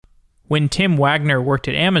When Tim Wagner worked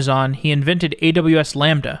at Amazon, he invented AWS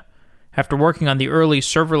Lambda. After working on the early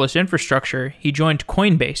serverless infrastructure, he joined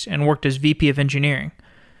Coinbase and worked as VP of Engineering.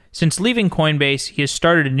 Since leaving Coinbase, he has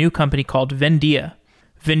started a new company called Vendia.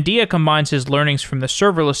 Vendia combines his learnings from the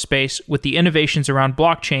serverless space with the innovations around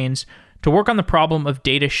blockchains to work on the problem of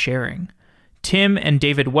data sharing. Tim and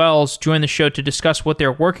David Wells join the show to discuss what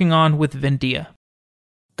they're working on with Vendia.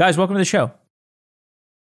 Guys, welcome to the show.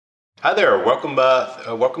 Hi there.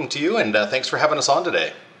 Welcome to you, and thanks for having us on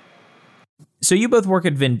today. So you both work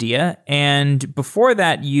at Vendia, and before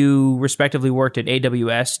that, you respectively worked at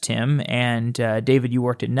AWS, Tim, and David, you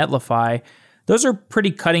worked at Netlify. Those are pretty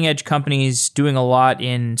cutting-edge companies doing a lot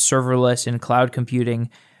in serverless and cloud computing.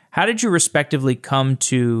 How did you respectively come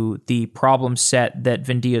to the problem set that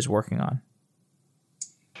Vendia is working on?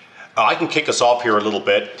 I can kick us off here a little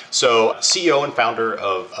bit. So CEO and founder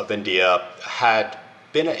of Vendia had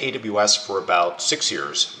been at AWS for about 6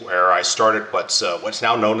 years, where I started what's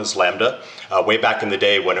now known as Lambda, way back in the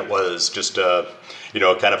day when it was just kind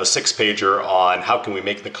of a 6-pager on how can we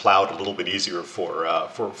make the cloud a little bit easier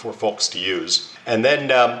for folks to use. And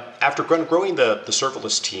then after growing the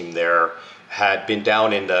serverless team there, had been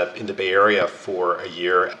down in the Bay Area for a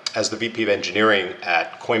year as the VP of Engineering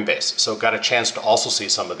at Coinbase. So got a chance to also see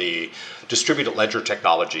some of the distributed ledger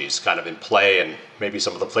technologies kind of in play, and maybe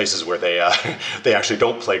some of the places where they actually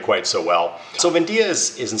don't play quite so well. So Vendia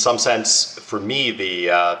is in some sense, for me,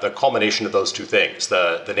 the culmination of those two things.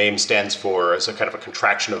 The name stands for, as a kind of a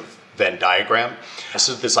contraction of Venn diagram.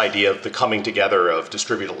 So this idea of the coming together of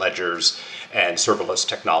distributed ledgers and serverless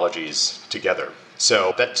technologies together.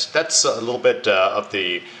 So that's a little bit of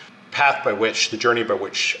the journey by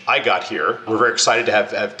which I got here. We're very excited to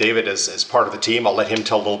have David as part of the team. I'll let him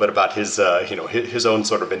tell a little bit about his own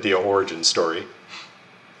sort of Vendia origin story.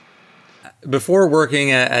 Before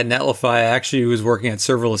working at Netlify, I actually was working at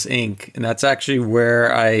Serverless Inc., and that's actually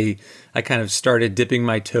where I kind of started dipping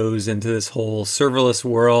my toes into this whole serverless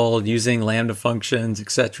world, using Lambda functions,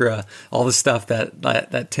 etc., all the stuff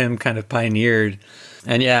that Tim kind of pioneered.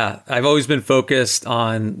 And yeah, I've always been focused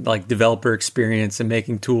on like developer experience and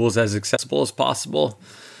making tools as accessible as possible.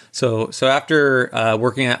 So after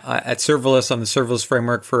working at Serverless on the serverless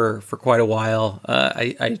framework for quite a while,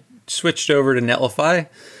 I switched over to Netlify,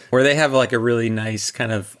 where they have like a really nice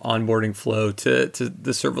kind of onboarding flow to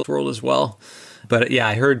the serverless world as well. But yeah,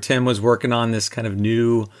 I heard Tim was working on this kind of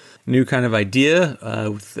new kind of idea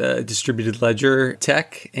with distributed ledger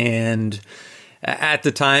tech, and at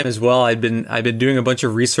the time as well, I'd been doing a bunch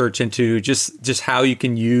of research into just how you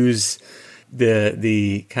can use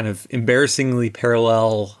the kind of embarrassingly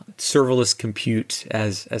parallel serverless compute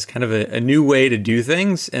as kind of a new way to do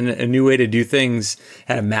things, and a new way to do things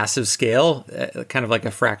at a massive scale, kind of like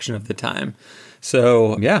a fraction of the time.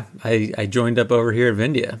 So yeah, I joined up over here at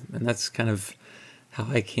Vendia, and that's kind of how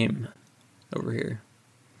I came over here.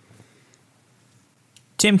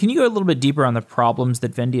 Tim, can you go a little bit deeper on the problems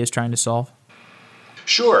that Vendia is trying to solve?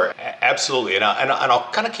 Sure, absolutely, and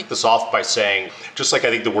I'll kind of kick this off by saying, just like I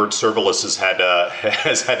think the word serverless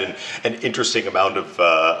has had an interesting amount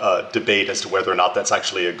of debate as to whether or not that's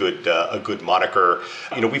actually a good moniker.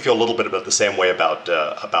 We feel a little bit about the same way about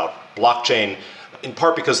blockchain. In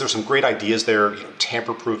part because there's some great ideas there,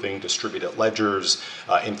 tamper-proofing, distributed ledgers,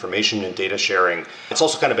 information and data sharing. It's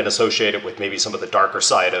also kind of been associated with maybe some of the darker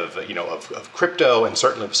side of crypto, and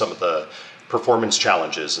certainly some of the performance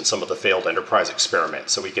challenges and some of the failed enterprise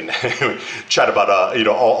experiments. So we can chat about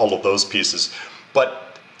all of those pieces.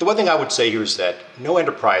 But the one thing I would say here is that no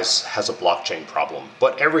enterprise has a blockchain problem,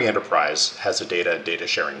 but every enterprise has a data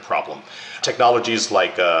sharing problem. Technologies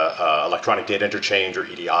like electronic data interchange, or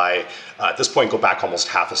EDI, at this point go back almost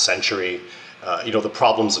half a century. The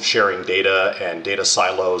problems of sharing data and data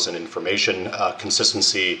silos and information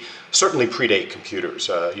consistency certainly predate computers.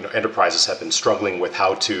 Enterprises have been struggling with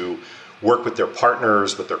how to work with their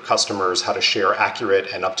partners, with their customers, how to share accurate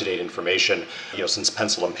and up-to-date information, since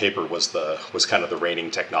pencil and paper was kind of the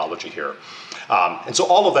reigning technology here. And so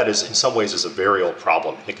all of that is, in some ways, is a very old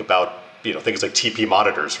problem. Think about, things like TP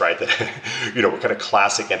monitors, right? That, were kind of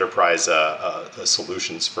classic enterprise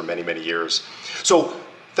solutions for many, many years. So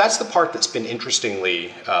that's the part that's been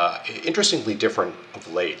interestingly different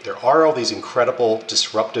of late. There are all these incredible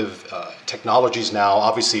disruptive technologies now.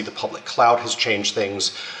 Obviously, the public cloud has changed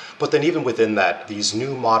things. But then even within that, these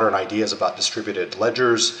new modern ideas about distributed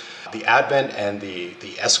ledgers, the advent and the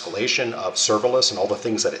escalation of serverless and all the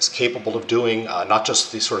things that it's capable of doing, not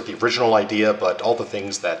just the sort of the original idea, but all the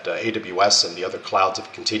things that AWS and the other clouds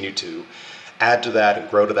have continued to add to that and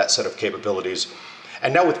grow to that set of capabilities.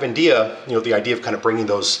 And now with Vendia, the idea of kind of bringing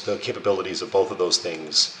the capabilities of both of those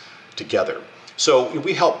things together. So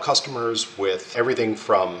we help customers with everything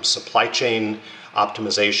from supply chain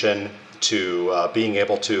optimization to being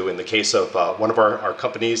able to, in the case of one of our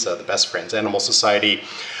companies, the Best Friends Animal Society,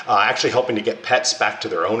 actually helping to get pets back to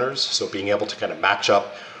their owners. So being able to kind of match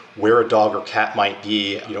up where a dog or cat might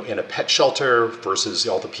be, in a pet shelter versus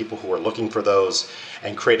all the people who are looking for those,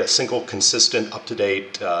 and create a single, consistent,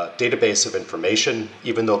 up-to-date database of information,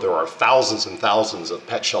 even though there are thousands and thousands of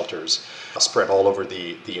pet shelters spread all over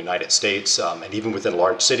the United States, and even within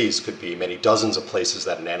large cities could be many dozens of places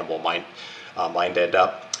that an animal might end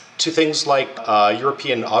up, to things like a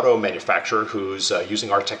European auto manufacturer who's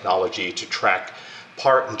using our technology to track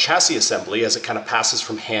part and chassis assembly as it kind of passes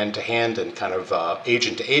from hand to hand and kind of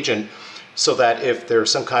agent to agent, so that if there's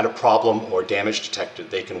some kind of problem or damage detected,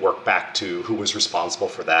 they can work back to who was responsible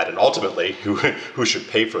for that and ultimately who should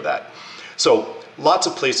pay for that. So lots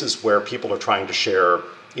of places where people are trying to share,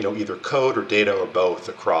 either code or data or both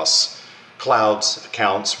across clouds,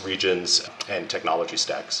 accounts, regions, and technology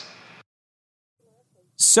stacks.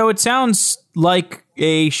 So it sounds like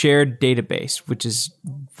a shared database, which is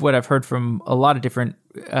what I've heard from a lot of different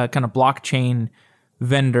kind of blockchain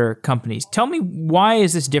vendor companies. Tell me, why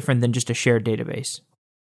is this different than just a shared database?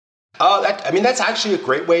 That's actually a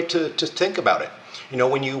great way to think about it.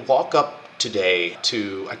 When you walk up today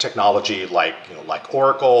to a technology like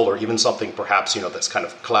Oracle, or even something perhaps that's kind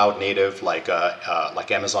of cloud native like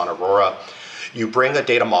Amazon Aurora, you bring a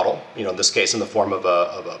data model, in this case in the form of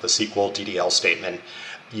a SQL DDL statement.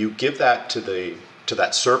 You give that to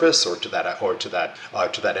that service or to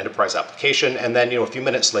that enterprise application, and then a few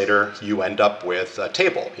minutes later you end up with a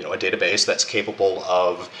table, a database that's capable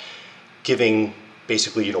of giving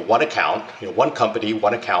basically one account, one company,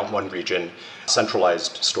 one account, one region,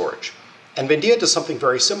 centralized storage. And Vendia does something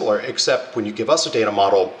very similar, except when you give us a data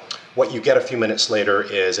model, what you get a few minutes later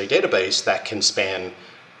is a database that can span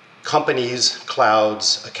companies,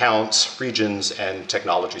 clouds, accounts, regions, and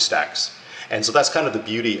technology stacks. And so that's kind of the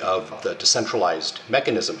beauty of the decentralized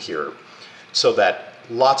mechanism here, so that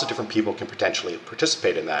lots of different people can potentially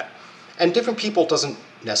participate in that. And different people doesn't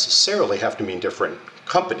necessarily have to mean different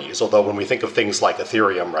companies, although when we think of things like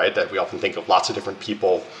Ethereum, right, that we often think of lots of different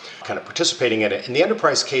people kind of participating in it. In the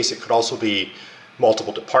enterprise case, it could also be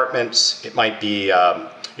multiple departments. It might be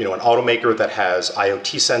an automaker that has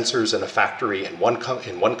IoT sensors in a factory in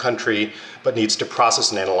one country, but needs to process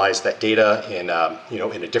and analyze that data in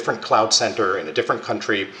a different cloud center in a different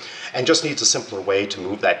country, and just needs a simpler way to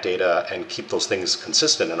move that data and keep those things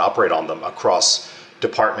consistent and operate on them across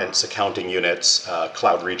departments, accounting units,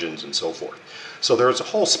 cloud regions, and so forth. So there's a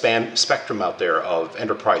whole spectrum out there of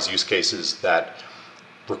enterprise use cases that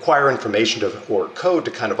require information or code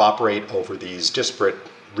to kind of operate over these disparate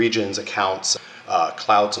regions, accounts,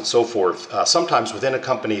 clouds, and so forth, sometimes within a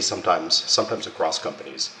company, sometimes across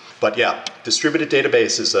companies. But yeah, distributed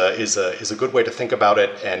database is a good way to think about it,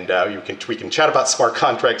 and we can chat about smart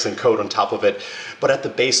contracts and code on top of it. But at the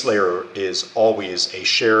base layer is always a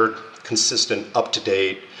shared, consistent,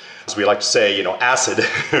 up-to-date, as we like to say,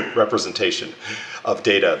 ACID representation of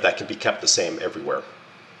data that can be kept the same everywhere.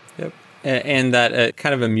 Yep. And that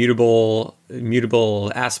kind of immutable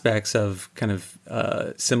aspects of kind of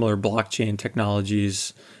similar blockchain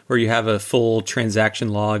technologies, where you have a full transaction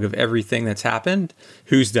log of everything that's happened,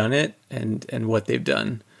 who's done it, and what they've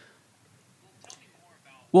done.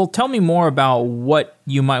 Well, tell me more about what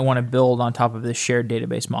you might want to build on top of this shared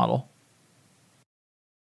database model.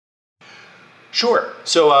 Sure.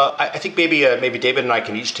 So I think maybe David and I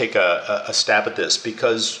can each take a stab at this,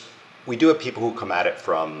 because we do have people who come at it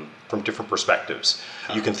from different perspectives.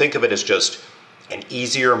 You can think of it as just an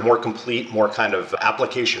easier, more complete, more kind of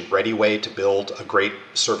application-ready way to build a great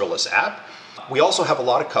serverless app. We also have a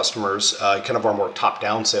lot of customers, kind of our more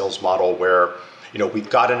top-down sales model, where we've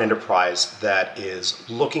got an enterprise that is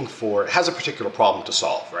has a particular problem to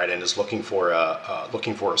solve, right, and is looking for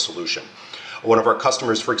a solution. One of our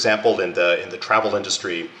customers, for example, in the travel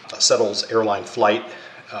industry, settles airline flight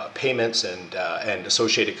payments and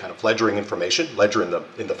associated kind of ledgering information, ledger in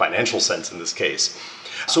the financial sense in this case.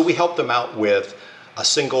 So we help them out with a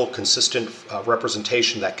single consistent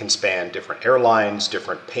representation that can span different airlines,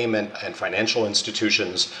 different payment and financial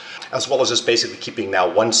institutions, as well as just basically keeping now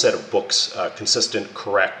one set of books consistent,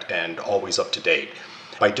 correct, and always up to date.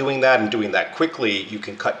 By doing that and doing that quickly, you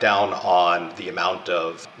can cut down on the amount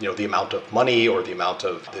of money, or the amount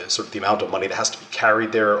of money that has to be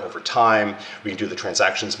carried there over time. We can do the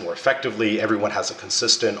transactions more effectively. Everyone has a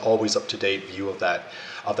consistent, always up-to-date view of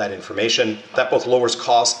that information. That both lowers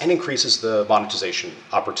costs and increases the monetization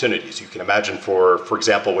opportunities. You can imagine, for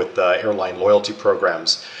example, with airline loyalty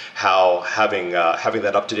programs, how having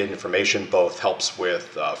that up-to-date information both helps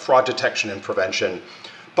with fraud detection and prevention,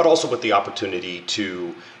 but also with the opportunity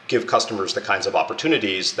to give customers the kinds of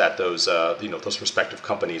opportunities that those respective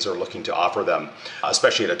companies are looking to offer them,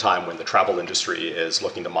 especially at a time when the travel industry is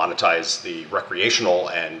looking to monetize the recreational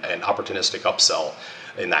and opportunistic upsell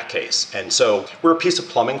in that case. And so we're a piece of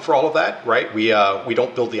plumbing for all of that, right? We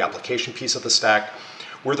don't build the application piece of the stack.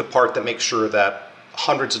 We're the part that makes sure that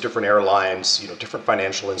hundreds of different airlines, different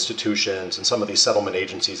financial institutions, and some of these settlement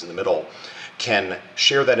agencies in the middle can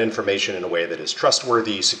share that information in a way that is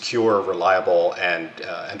trustworthy, secure, reliable, and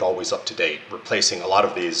always up to date, replacing a lot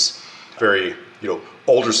of these very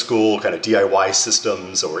older school kind of DIY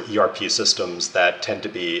systems or ERP systems that tend to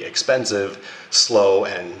be expensive, slow,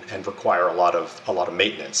 and require a lot of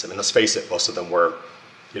maintenance. I mean, let's face it, most of them were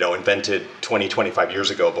invented 20, 25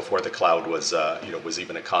 years ago before the cloud was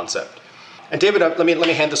even a concept. And David, let me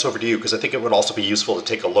hand this over to you, because I think it would also be useful to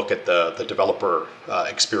take a look at the developer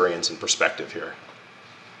experience and perspective here.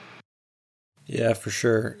 Yeah, for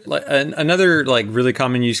sure. Another really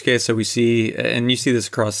common use case that we see, and you see this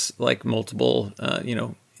across multiple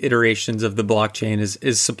iterations of the blockchain,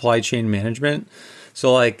 is supply chain management.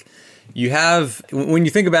 So you have, when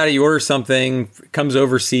you think about it, you order something, it comes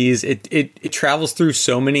overseas, it travels through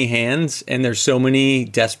so many hands, and there's so many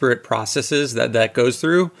disparate processes that goes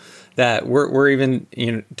through, that we're even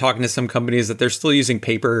talking to some companies that they're still using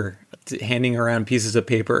paper, handing around pieces of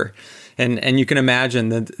paper, and you can imagine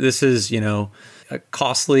that this is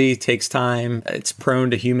costly, takes time, it's prone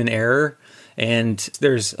to human error, and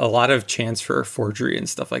there's a lot of chance for forgery and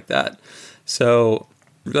stuff like that. So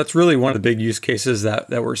that's really one of the big use cases that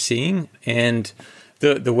we're seeing, and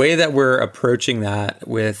the way that we're approaching that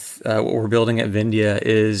with what we're building at Vindia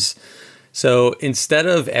is, so instead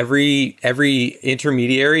of every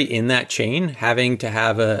intermediary in that chain having to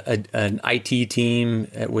have an IT team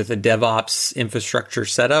with a DevOps infrastructure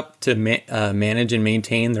set up to manage and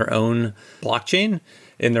maintain their own blockchain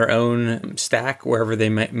in their own stack, wherever they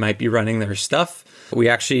might be running their stuff, we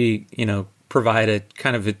actually provide a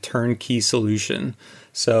kind of a turnkey solution.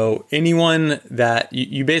 So anyone that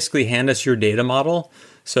you basically hand us your data model,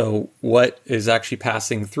 so what is actually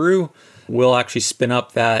passing through, we'll actually spin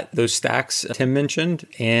up those stacks Tim mentioned,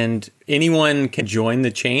 and anyone can join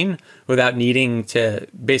the chain without needing to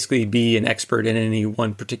basically be an expert in any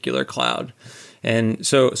one particular cloud. And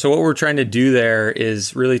so what we're trying to do there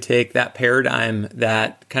is really take that paradigm,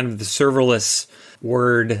 that kind of the serverless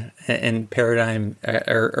word and paradigm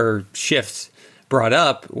or shift brought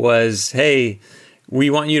up was, hey, we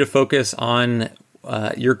want you to focus on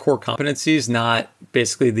your core competencies, not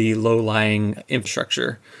basically the low-lying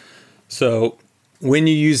infrastructure. So when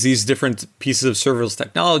you use these different pieces of serverless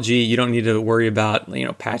technology, you don't need to worry about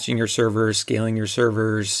patching your servers, scaling your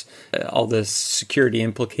servers, all the security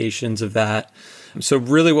implications of that. So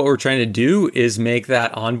really what we're trying to do is make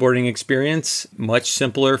that onboarding experience much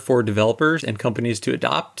simpler for developers and companies to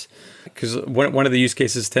adopt. Because one of the use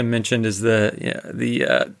cases Tim mentioned is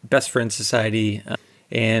the Best Friends Society.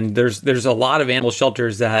 And there's a lot of animal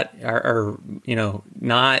shelters that are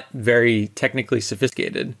not very technically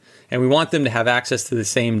sophisticated, and we want them to have access to the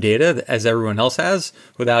same data as everyone else has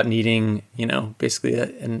without needing basically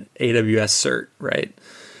an AWS cert, right?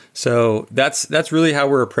 So that's really how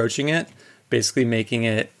we're approaching it, basically making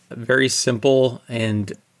it very simple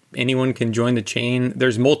and anyone can join the chain.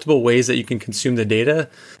 There's multiple ways that you can consume the data.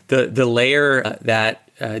 The layer that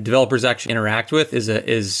developers actually interact with is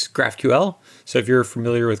GraphQL. So if you're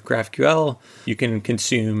familiar with GraphQL, you can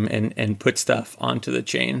consume and put stuff onto the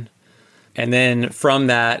chain. And then from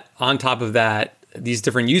that, on top of that, these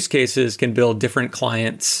different use cases can build different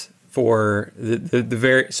clients for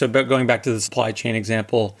so going back to the supply chain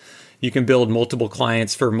example, you can build multiple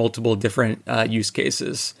clients for multiple different use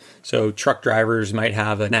cases. So truck drivers might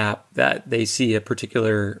have an app that they see a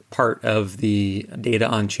particular part of the data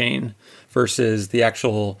on chain versus the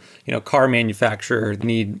actual, car manufacturer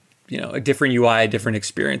need, a different UI, a different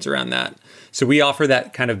experience around that. So we offer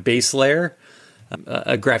that kind of base layer,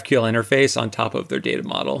 a GraphQL interface on top of their data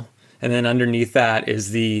model. And then underneath that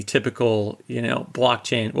is the typical,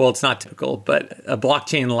 blockchain. Well, it's not typical, but a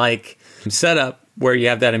blockchain-like setup where you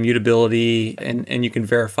have that immutability and you can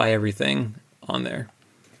verify everything on there.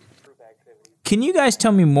 Can you guys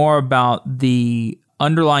tell me more about the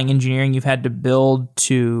underlying engineering you've had to build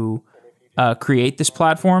to create this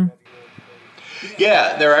platform?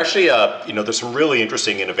 Yeah, there are actually, there's some really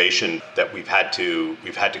interesting innovation that we've had to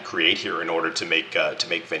create here in order to make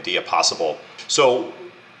Vendia possible. So,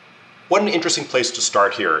 one interesting place to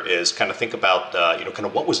start here is kind of think about, kind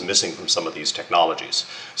of what was missing from some of these technologies.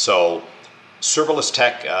 So, serverless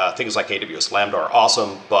tech, things like AWS Lambda are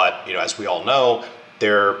awesome, but as we all know,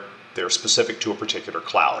 they're specific to a particular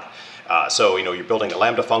cloud. So you're building a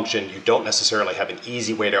Lambda function, you don't necessarily have an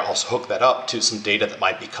easy way to also hook that up to some data that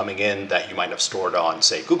might be coming in that you might have stored on,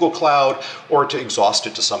 say, Google Cloud, or to exhaust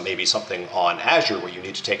it to maybe something on Azure where you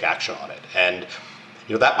need to take action on it. And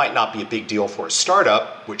that might not be a big deal for a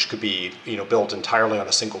startup, which could be built entirely on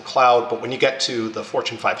a single cloud. But when you get to the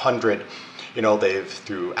Fortune 500, they've,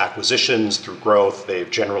 through acquisitions, through growth, they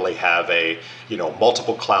generally have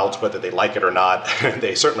multiple clouds, whether they like it or not.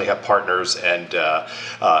 They certainly have partners and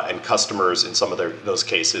customers in some of those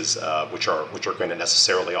cases, which are going to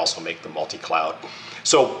necessarily also make them multi-cloud.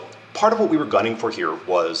 So part of what we were gunning for here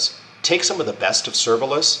was take some of the best of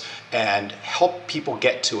serverless and help people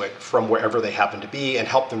get to it from wherever they happen to be, and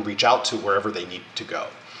help them reach out to wherever they need to go.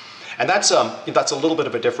 And that's a little bit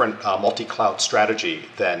of a different multi-cloud strategy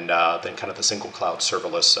than kind of the single cloud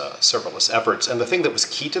serverless efforts. And the thing that was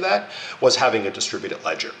key to that was having a distributed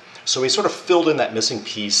ledger. So we sort of filled in that missing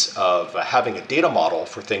piece of having a data model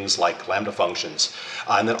for things like Lambda functions,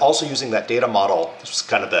 and then also using that data model. This was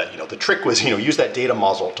kind of the trick was use that data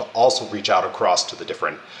model to also reach out across to the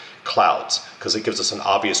different clouds, because it gives us an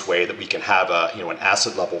obvious way that we can have an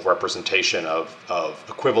asset level representation of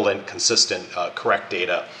equivalent, consistent, correct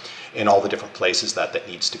data in all the different places that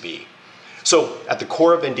needs to be. So at the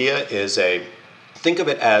core of Vendia think of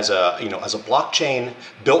it as a blockchain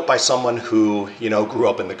built by someone who grew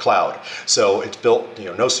up in the cloud. So it's built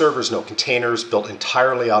no servers, no containers, built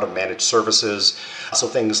entirely out of managed services. So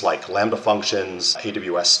things like Lambda functions,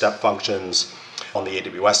 AWS step functions. On the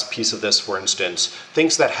AWS piece of this, for instance,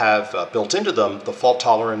 things that have built into them the fault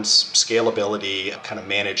tolerance, scalability, kind of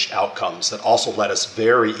managed outcomes that also let us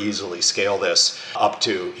very easily scale this up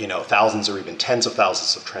to thousands or even tens of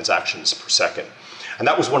thousands of transactions per second. And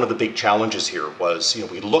that was one of the big challenges here was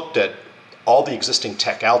we looked at all the existing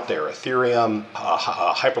tech out there, Ethereum,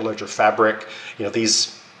 Hyperledger Fabric,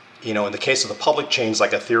 these, in the case of the public chains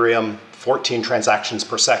like Ethereum, 14 transactions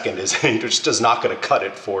per second just does not going to cut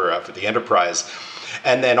it for the enterprise.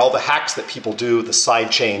 And then all the hacks that people do, the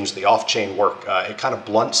side chains, the off-chain work, it kind of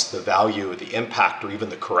blunts the value, the impact, or even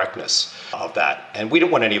the correctness of that. And we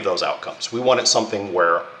didn't want any of those outcomes. We wanted something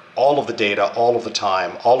where all of the data, all of the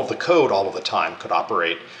time, all of the code, all of the time could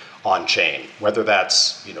operate on chain, whether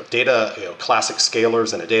that's data, classic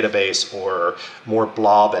scalars in a database, or more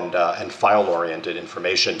blob and file oriented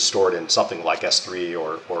information stored in something like S3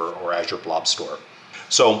 or Azure Blob Store.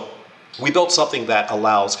 So we built something that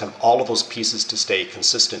allows kind of all of those pieces to stay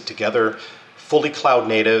consistent together, fully cloud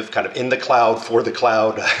native, kind of in the cloud, for the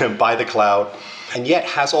cloud, by the cloud, and yet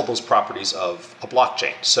has all those properties of a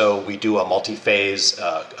blockchain. So we do a multi-phase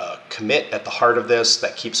commit at the heart of this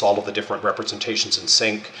that keeps all of the different representations in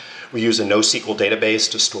sync. We use a NoSQL database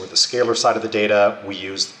to store the scalar side of the data. We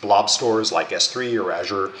use blob stores like S3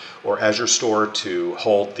 or Azure Store to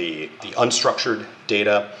hold the unstructured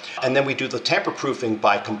data. And then we do the tamper proofing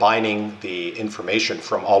by combining the information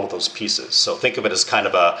from all of those pieces. So think of it as kind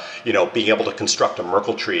of being able to construct a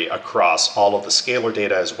Merkle tree across all of the scalar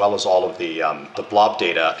data as well as all of the blob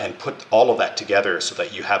data, and put all of that together so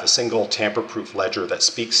that you have a single tamper-proof ledger that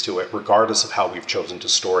speaks to it regardless of how we've chosen to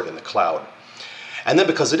store it in the cloud. And then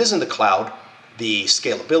because it is in the cloud, the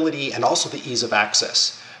scalability and also the ease of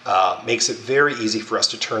access makes it very easy for us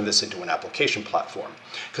to turn this into an application platform.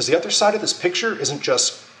 Because the other side of this picture isn't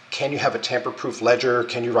just, can you have a tamper-proof ledger?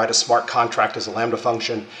 Can you write a smart contract as a Lambda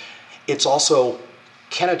function? It's also,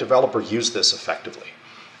 can a developer use this effectively?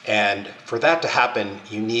 And for that to happen,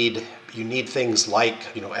 you need things like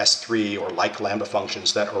S3 or like Lambda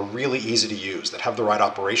functions that are really easy to use, that have the right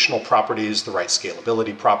operational properties, the right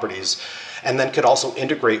scalability properties, and then could also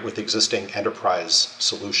integrate with existing enterprise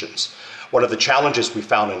solutions. One of the challenges we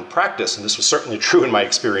found in practice, and this was certainly true in my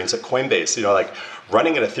experience at Coinbase, like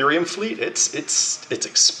running an Ethereum fleet, it's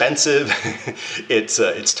expensive,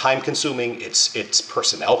 it's time consuming, it's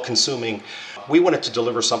personnel consuming. We wanted to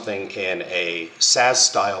deliver something in a SaaS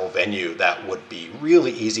style venue that would be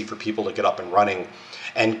really easy for people to get up and running,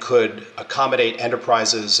 and could accommodate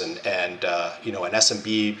enterprises and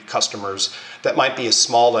SMB customers that might be as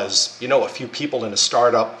small as a few people in a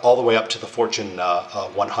startup, all the way up to the Fortune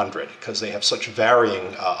 100, because they have such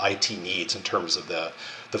varying IT needs in terms of the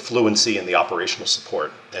the fluency and the operational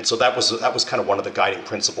support. And so that was kind of one of the guiding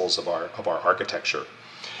principles of our architecture.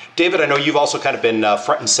 David, I know you've also kind of been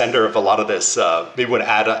front and center of a lot of this. Maybe you want to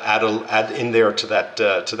add in there to that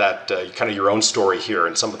kind of your own story here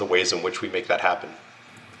and some of the ways in which we make that happen.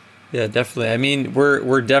 Yeah, definitely. I mean,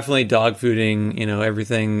 we're definitely dog fooding,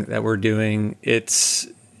 everything that we're doing. It's,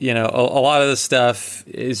 a lot of the stuff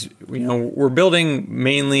is, we're building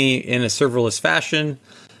mainly in a serverless fashion,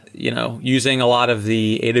 using a lot of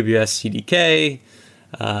the AWS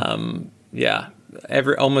CDK.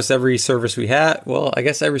 Almost every service we have, I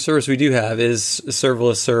guess every service we do have is a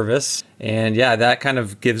serverless service. And that kind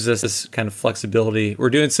of gives us this kind of flexibility. We're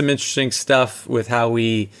doing some interesting stuff with how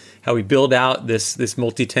we build out this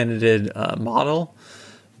multi-tenanted model.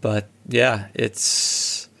 But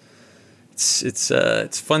it's a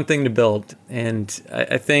fun thing to build. And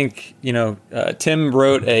I think, Tim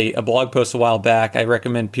wrote a blog post a while back. I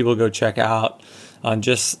recommend people go check out on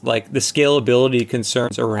just like the scalability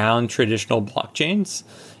concerns around traditional blockchains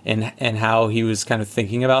and how he was kind of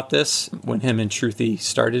thinking about this when him and Shruti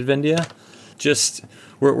started Vendia. Just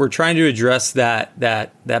we're trying to address that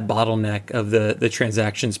bottleneck of the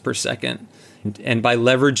transactions per second. And by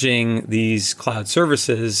leveraging these cloud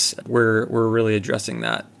services, we're really addressing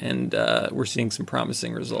that, and we're seeing some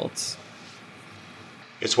promising results.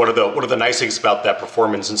 It's one of the nice things about that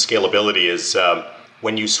performance and scalability is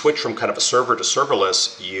when you switch from kind of a server to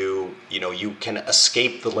serverless, you can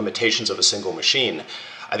escape the limitations of a single machine.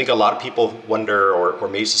 I think a lot of people wonder or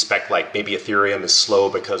may suspect like maybe Ethereum is slow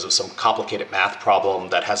because of some complicated math problem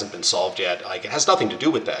that hasn't been solved yet. Like it has nothing to do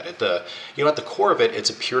with that. At the core of it, it's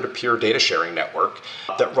a peer-to-peer data sharing network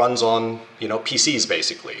that runs on PCs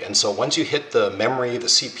basically. And so once you hit the memory, the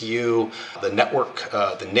CPU, the network,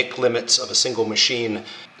 the NIC limits of a single machine,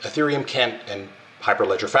 Ethereum can't, and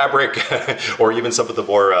Hyperledger Fabric, or even some of the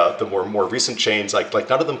more recent chains, like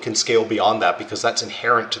none of them can scale beyond that because that's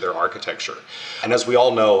inherent to their architecture. And as we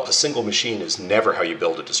all know, a single machine is never how you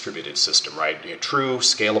build a distributed system, right? True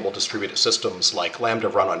scalable distributed systems like Lambda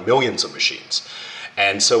run on millions of machines.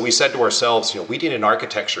 And so we said to ourselves, we need an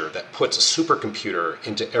architecture that puts a supercomputer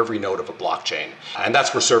into every node of a blockchain. And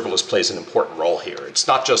that's where serverless plays an important role here. It's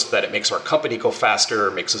not just that it makes our company go faster,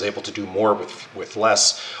 makes us able to do more with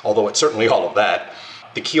less, although it's certainly all of that.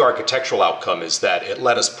 The key architectural outcome is that it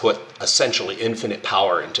let us put essentially infinite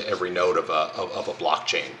power into every node of a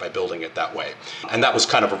blockchain by building it that way. And that was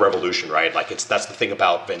kind of a revolution, right? That's the thing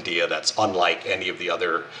about Vendia that's unlike any of the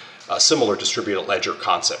other similar distributed ledger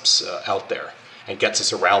concepts out there, and gets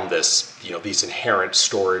us around these inherent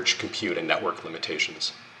storage, compute, and network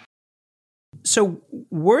limitations. So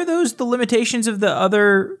were those the limitations of the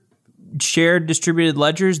other shared distributed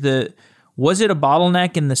ledgers? Was it a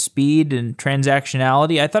bottleneck in the speed and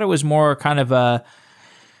transactionality? I thought it was more kind of a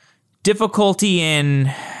difficulty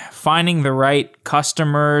in finding the right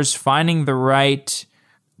customers, finding the right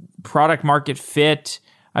product market fit.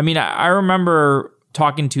 I mean, I remember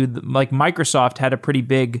talking to Microsoft had a pretty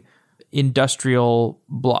big industrial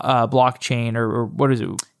blockchain or what is it?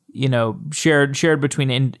 Shared between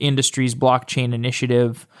industries blockchain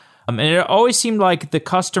initiative. And it always seemed like the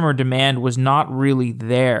customer demand was not really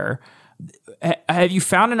there. Have you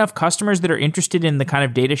found enough customers that are interested in the kind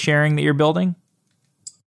of data sharing that you're building?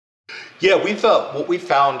 Yeah, what we've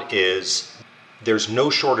found is there's no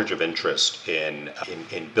shortage of interest in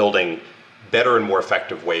building better and more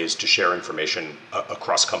effective ways to share information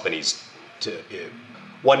across companies.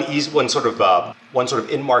 One sort of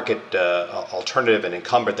in-market alternative and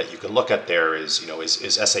incumbent that you can look at there is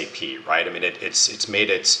SAP, right? I mean, it's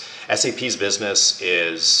made SAP's business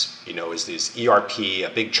is this ERP,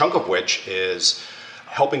 a big chunk of which is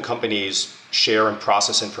helping companies share and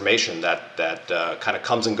process information that kind of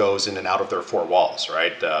comes and goes in and out of their four walls,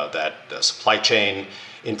 right? That supply chain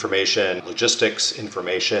information, logistics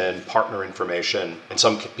information, partner information, in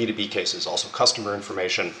some B2B cases also customer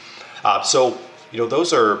information. So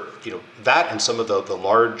those are that and some of the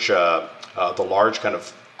large kind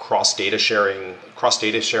of cross data sharing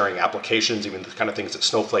applications, even the kind of things that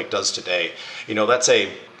Snowflake does today. That's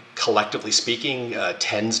a collectively speaking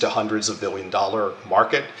tens to hundreds of $billion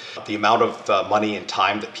market. The amount of money and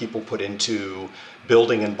time that people put into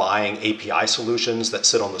building and buying API solutions that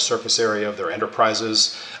sit on the surface area of their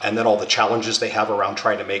enterprises, and then all the challenges they have around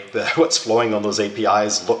trying to make what's flowing on those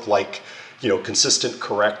APIs look like consistent,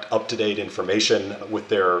 correct, up-to-date information with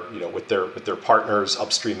their partners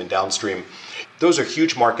upstream and downstream. Those are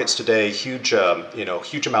huge markets today, huge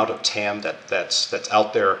amount of TAM that's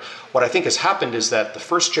out there. What I think has happened is that the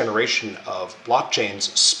first generation of blockchains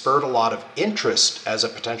spurred a lot of interest as a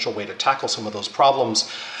potential way to tackle some of those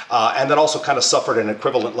problems, and then also kind of suffered an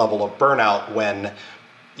equivalent level of burnout when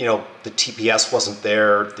the TPS wasn't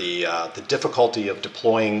there. The difficulty of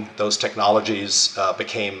deploying those technologies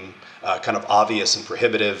became kind of obvious and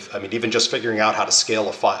prohibitive. I mean, even just figuring out how to scale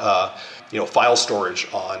a file storage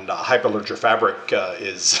on Hyperledger Fabric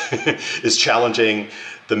is is challenging.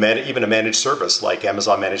 Even a managed service like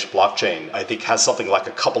Amazon Managed Blockchain, I think, has something like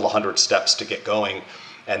a couple of hundred steps to get going,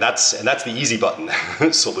 and that's the easy button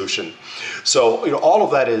solution. So all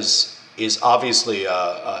of that is obviously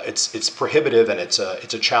it's prohibitive, and it's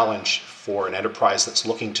a challenge for an enterprise that's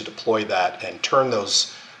looking to deploy that and turn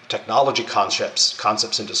those technology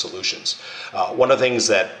concepts into solutions. One of the things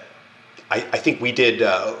that I think we did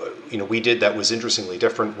that was interestingly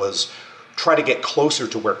different was try to get closer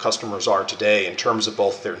to where customers are today in terms of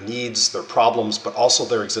both their needs, their problems, but also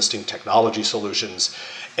their existing technology solutions,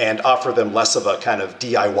 and offer them less of a kind of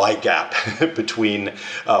DIY gap between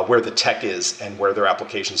where the tech is and where their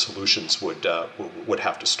application solutions would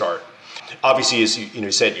have to start. Obviously, as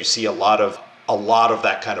you said, you see a lot of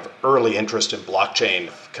that kind of early interest in blockchain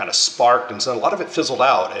kind of sparked, and so a lot of it fizzled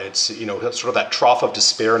out. It's sort of that trough of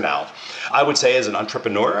despair now. I would say as an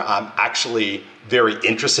entrepreneur, I'm actually very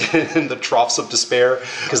interested in the troughs of despair,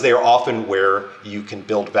 because they are often where you can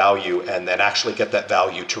build value and then actually get that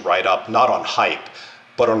value to ride up, not on hype,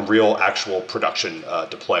 but on real actual production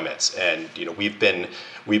deployments. And we've been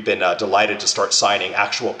delighted to start signing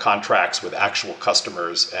actual contracts with actual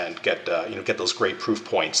customers and get those great proof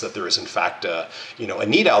points that there is in fact a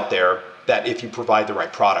need out there, that if you provide the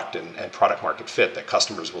right product and product market fit, that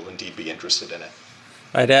customers will indeed be interested in it.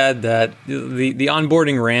 I'd add that the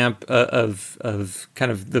onboarding ramp of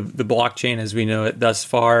kind of the blockchain as we know it thus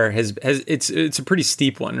far it's a pretty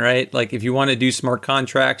steep one, right? Like if you want to do smart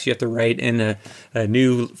contracts, you have to write in a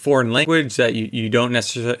new foreign language that you don't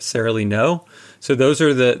necessarily know. So those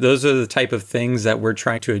are the type of things that we're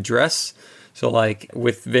trying to address. So like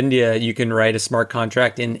with Vindia, you can write a smart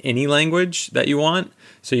contract in any language that you want.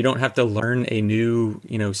 So you don't have to learn a new,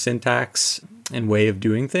 syntax and way of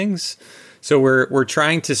doing things. So we're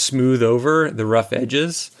trying to smooth over the rough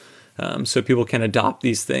edges, so people can adopt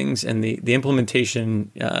these things, and the implementation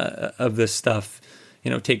of this stuff,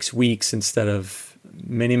 takes weeks instead of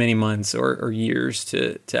many months or years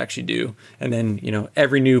to actually do. And then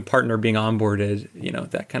every new partner being onboarded,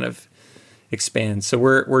 that kind of expands. So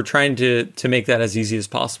we're trying to make that as easy as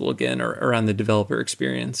possible again, or around the developer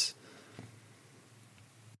experience.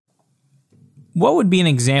 What would be an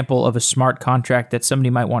example of a smart contract that somebody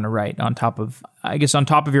might want to write on top of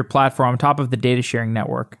your platform, on top of the data sharing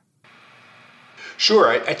network? Sure.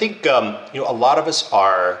 I think a lot of us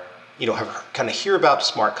are have kind of hear about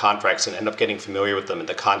smart contracts and end up getting familiar with them in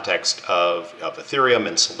the context of Ethereum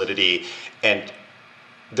and Solidity, and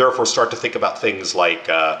therefore start to think about things like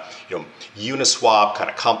Uniswap, kind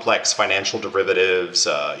of complex financial derivatives,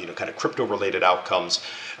 kind of crypto related outcomes.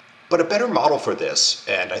 But a better model for this,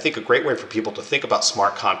 and I think a great way for people to think about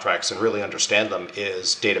smart contracts and really understand them,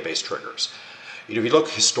 is database triggers. If you look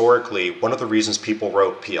historically, one of the reasons people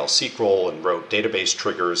wrote PL/SQL and wrote database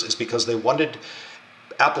triggers is because they wanted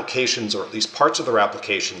applications, or at least parts of their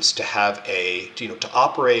applications, to have to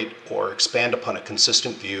operate or expand upon a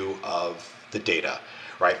consistent view of the data,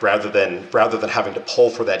 right? Rather than having to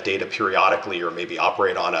pull for that data periodically, or maybe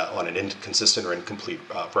operate on an inconsistent or incomplete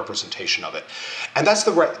representation of it. And that's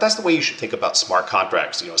the way you should think about smart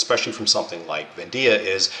contracts, especially from something like Vindia,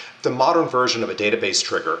 is the modern version of a database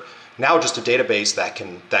trigger. Now just a database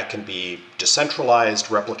that can be decentralized,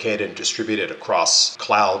 replicated, and distributed across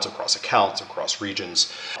clouds, across accounts, across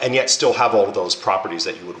regions, and yet still have all of those properties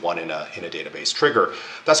that you would want in a database trigger.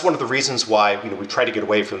 That's one of the reasons why we try to get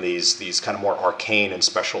away from these kind of more arcane and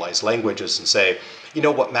specialized languages and say,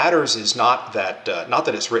 what matters is not that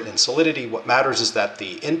it's written in Solidity. What matters is that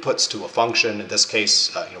the inputs to a function, in this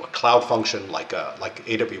case, a cloud function like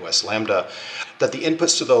AWS Lambda, that the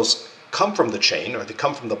inputs to those come from the chain, or they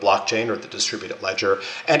come from the blockchain or the distributed ledger,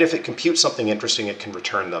 and if it computes something interesting, it can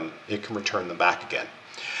return them back again.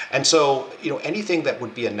 And so, anything that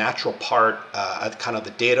would be a natural part at kind of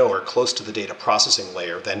the data or close to the data processing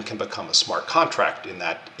layer then can become a smart contract in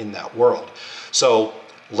that world. So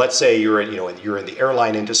let's say you're in the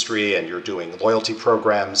airline industry and you're doing loyalty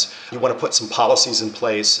programs. You want to put some policies in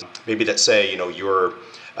place, maybe that say you're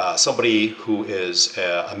somebody who is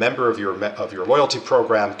a member of your loyalty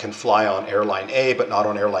program can fly on airline A but not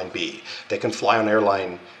on airline B. They can fly on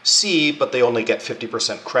airline C, but they only get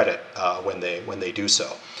 50% credit when they do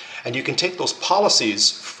so. And you can take those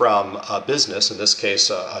policies from a business, in this case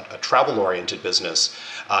a travel-oriented business,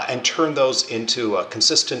 and turn those into a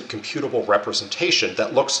consistent computable representation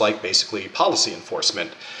that looks like basically policy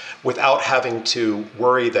enforcement. without having to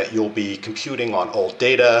worry that you'll be computing on old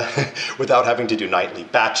data, without having to do nightly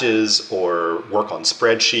batches or work on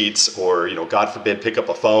spreadsheets or, God forbid, pick up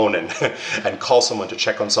a phone and, and call someone to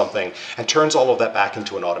check on something, and turns all of that back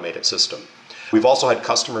into an automated system. We've also had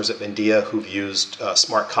customers at Vendia who've used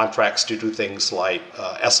smart contracts to do things like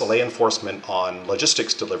SLA enforcement on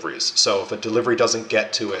logistics deliveries. So if a delivery doesn't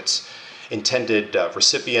get to its intended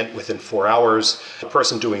recipient within 4 hours, the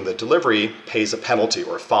person doing the delivery pays a penalty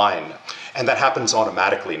or a fine. And that happens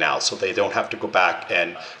automatically now, so they don't have to go back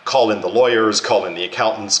and call in the lawyers, call in the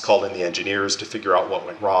accountants, call in the engineers to figure out what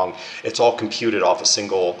went wrong. It's all computed off a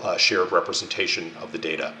single shared representation of the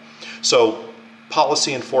data. So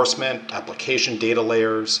policy enforcement, application data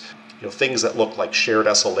layers, things that look like shared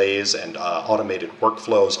SLAs and automated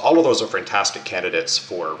workflows, all of those are fantastic candidates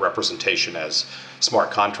for representation as smart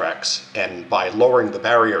contracts. And by lowering the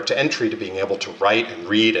barrier to entry to being able to write and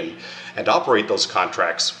read and operate those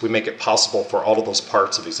contracts, we make it possible for all of those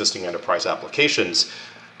parts of existing enterprise applications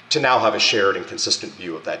to now have a shared and consistent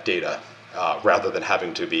view of that data, rather than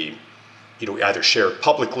having to be either shared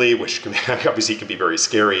publicly, which obviously can be very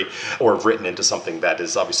scary, or written into something that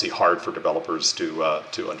is obviously hard for developers to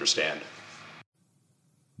understand.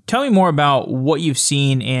 Tell me more about what you've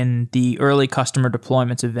seen in the early customer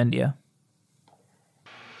deployments of Vendia.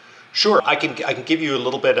 Sure, I can give you a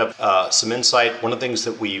little bit of some insight. One of the things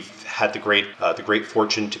that we've had the great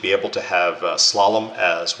fortune to be able to have Slalom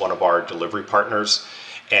as one of our delivery partners.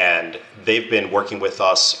 And they've been working with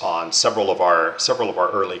us on several of our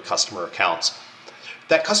early customer accounts.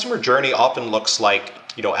 That customer journey often looks like,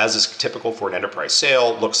 as is typical for an enterprise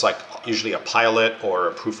sale, looks like usually a pilot or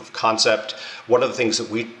a proof of concept. One of the things that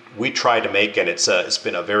we try to make, and it's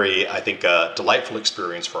been a very, I think, delightful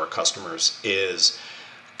experience for our customers, is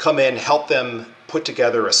come in, help them put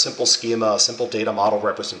together a simple schema, a simple data model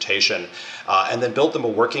representation, and then build them a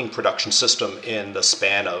working production system in the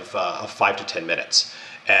span of 5 to 10 minutes.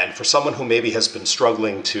 And for someone who maybe has been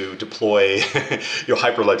struggling to deploy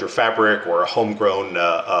Hyperledger Fabric or a homegrown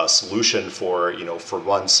solution for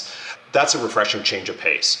months, that's a refreshing change of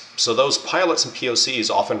pace. So those pilots and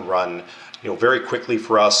POCs often run very quickly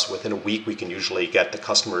for us. Within a week, we can usually get the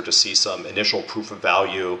customer to see some initial proof of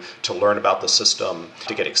value, to learn about the system,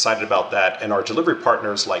 to get excited about that. And our delivery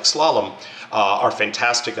partners like Slalom are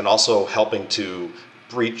fantastic and also helping to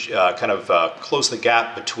close the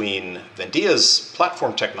gap between Vendia's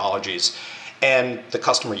platform technologies and the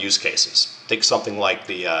customer use cases. Think something like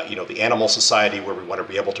the Animal Society, where we want to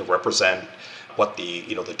be able to represent what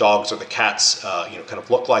the dogs or the cats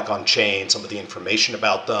look like on chain, some of the information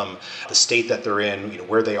about them, the state that they're in,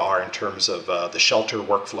 where they are in terms of the shelter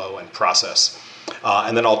workflow and process,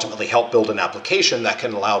 and then ultimately help build an application that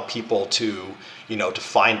can allow people to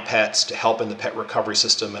find pets, to help in the pet recovery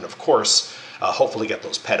system, and of course, hopefully get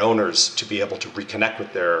those pet owners to be able to reconnect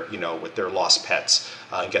with their lost pets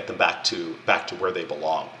and get them back to where they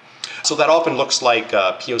belong. So that often looks like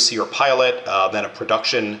a POC or pilot, then a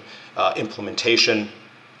production implementation,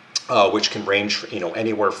 which can range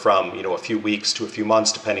anywhere from a few weeks to a few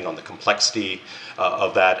months, depending on the complexity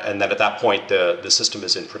of that. And then at that point, the system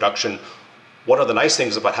is in production. One of the nice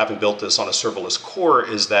things about having built this on a serverless core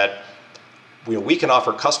is that we can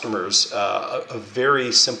offer customers a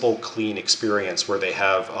very simple, clean experience where they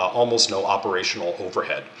have almost no operational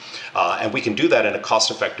overhead. And we can do that in a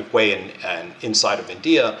cost-effective way and inside of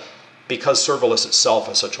Vendia, because serverless itself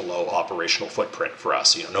has such a low operational footprint for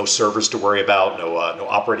us. No servers to worry about, no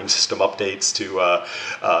operating system updates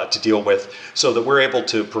to deal with, so that we're able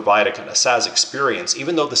to provide a kind of SaaS experience,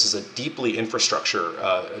 even though this is a deeply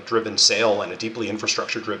infrastructure-driven sale and a deeply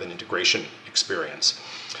infrastructure-driven integration experience.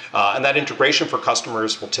 And that integration for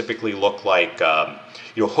customers will typically look like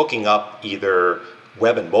hooking up either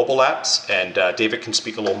web and mobile apps, and David can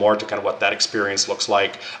speak a little more to kind of what that experience looks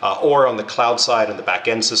like, or on the cloud side and the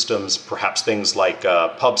back-end systems, perhaps things like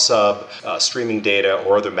PubSub, streaming data,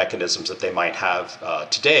 or other mechanisms that they might have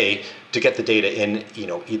today to get the data in,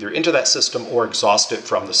 either into that system or exhaust it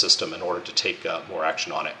from the system in order to take more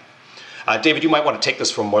action on it. David, you might want to take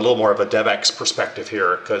this from a little more of a DevX perspective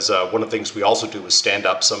here, because one of the things we also do is stand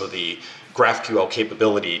up some of the GraphQL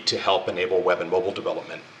capability to help enable web and mobile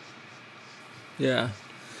development. Yeah.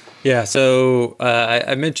 So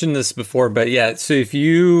I mentioned this before, but yeah. So if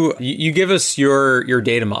you give us your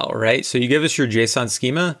data model, right? So you give us your JSON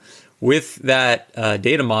schema. With that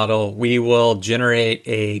data model, we will generate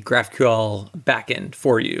a GraphQL backend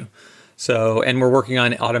for you. So, and we're working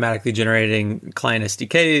on automatically generating client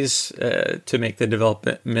SDKs to make the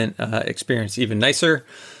development experience even nicer.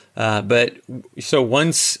 But so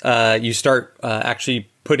once you start actually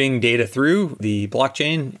putting data through the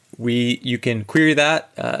blockchain, you can query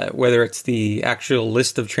that, whether it's the actual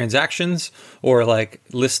list of transactions or like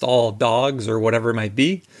list all dogs or whatever it might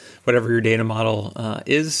be, whatever your data model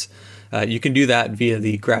is. You can do that via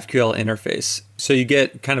the GraphQL interface. So you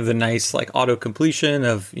get kind of the nice like auto completion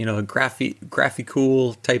of, a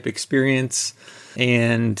GraphiQL type experience.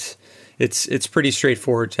 And it's pretty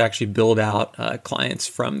straightforward to actually build out clients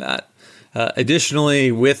from that.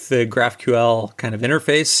 Additionally, with the GraphQL kind of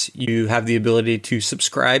interface, you have the ability to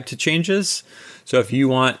subscribe to changes. So if you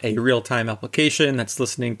want a real-time application that's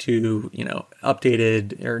listening to,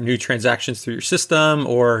 updated or new transactions through your system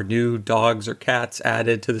or new dogs or cats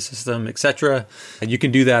added to the system, etc., you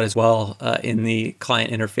can do that as well in the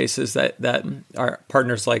client interfaces that our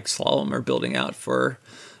partners like Slalom are building out for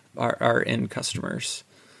our end customers.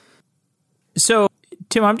 So,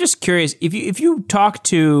 Tim, I'm just curious, if you talk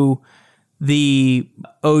to the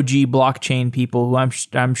OG blockchain people, who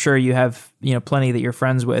I'm sure you have plenty that you're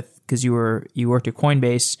friends with because you worked at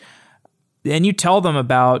Coinbase, and you tell them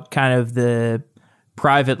about kind of the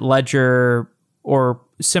private ledger or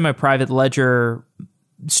semi-private ledger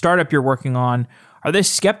startup you're working on, are they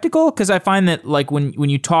skeptical? Because I find that like when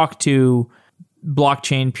you talk to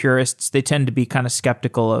blockchain purists, they tend to be kind of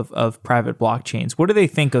skeptical of private blockchains. What do they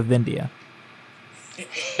think of Vindia?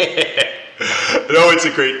 No,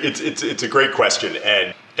 it's a great question,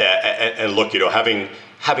 and look,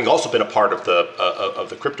 having also been a part of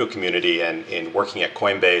the crypto community and in working at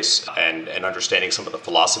Coinbase and understanding some of the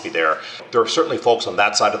philosophy there are certainly folks on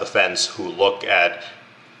that side of the fence who look at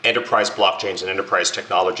enterprise blockchains and enterprise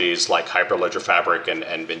technologies like Hyperledger Fabric and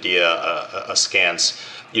Vindia Scans,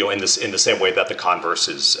 in the same way that the converse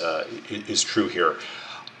is true here.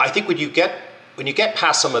 I think when you get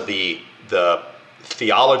past some of the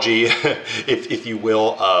theology, if you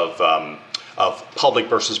will, of public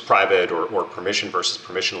versus private or permission versus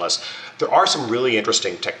permissionless, there are some really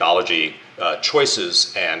interesting technology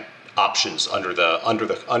choices and options under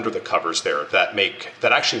the covers there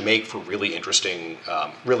that actually make for really interesting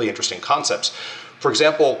concepts. For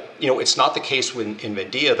example, it's not the case in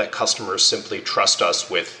Vindia that customers simply trust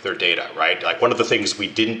us with their data, right? Like one of the things we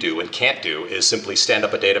didn't do and can't do is simply stand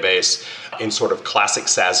up a database in sort of classic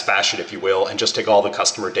SaaS fashion, if you will, and just take all the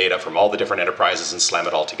customer data from all the different enterprises and slam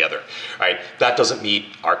it all together, right? That doesn't meet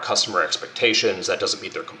our customer expectations. That doesn't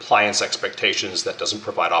meet their compliance expectations. That doesn't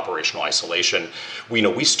provide operational isolation.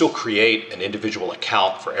 We still create an individual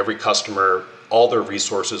account for every customer. All their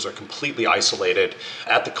resources are completely isolated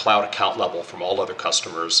at the cloud account level from all other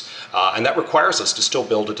customers. And that requires us to still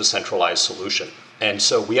build a decentralized solution. And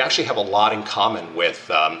so we actually have a lot in common with,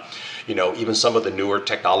 even some of the newer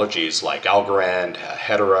technologies like Algorand,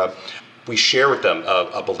 Hedera. We share with them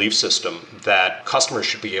a belief system that customers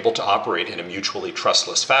should be able to operate in a mutually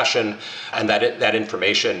trustless fashion, and that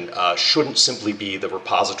information shouldn't simply be the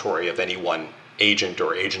repository of any one agent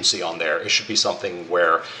or agency on there. It should be something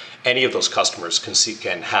where any of those customers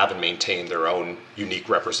can have and maintain their own unique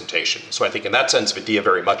representation. So I think in that sense, Vindia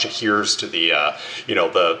very much adheres to the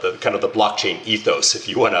kind of the blockchain ethos, if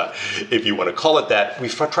you want to call it that.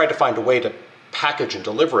 We've tried to find a way to package and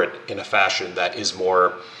deliver it in a fashion that is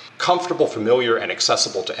more comfortable, familiar, and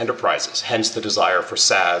accessible to enterprises. Hence the desire for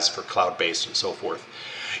SaaS, for cloud-based, and so forth.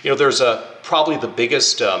 There's probably the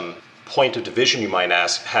biggest point of division you might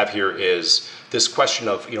have here is this question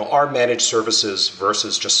of, are managed services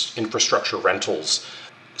versus just infrastructure rentals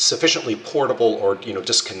sufficiently portable or,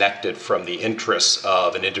 disconnected from the interests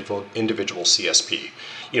of an individual CSP?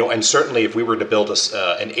 And certainly if we were to build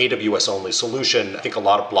an AWS only solution, I think a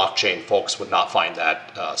lot of blockchain folks would not find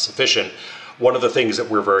that sufficient. One of the things that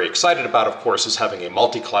we're very excited about, of course, is having a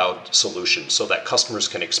multi-cloud solution so that customers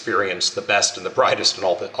can experience the best and the brightest in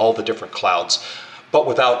all the different clouds, but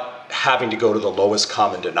without having to go to the lowest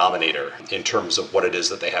common denominator in terms of what it is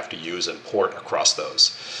that they have to use and port across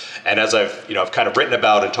those. And as I've kind of written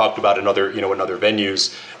about and talked about in other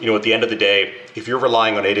venues, at the end of the day, if you're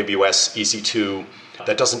relying on AWS EC2,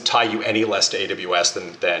 that doesn't tie you any less to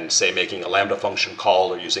AWS than say making a Lambda function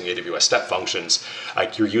call or using AWS step functions.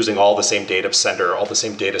 Like you're using all the same data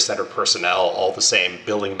center personnel, all the same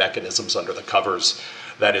billing mechanisms under the covers.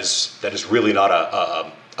 That is really not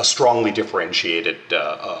a strongly differentiated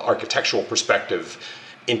architectural perspective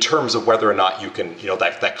in terms of whether or not you can,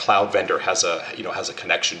 that cloud vendor has a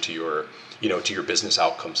connection to your business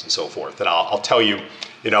outcomes and so forth. And I'll tell you,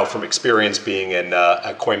 from experience being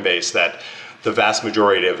at Coinbase that the vast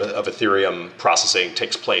majority of Ethereum processing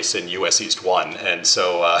takes place in US East 1. And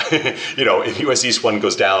so, if US East 1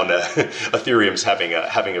 goes down, Ethereum's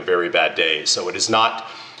having a very bad day. So it is not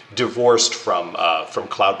divorced from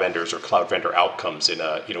cloud vendors or cloud vendor outcomes in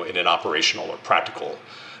an operational or practical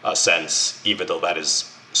sense, even though that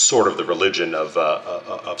is sort of the religion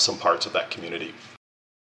of some parts of that community.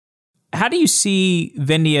 How do you see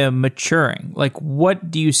Vendia maturing? Like,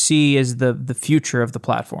 what do you see as the future of the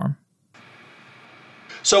platform?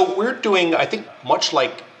 So we're doing, I think, much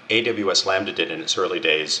like AWS Lambda did in its early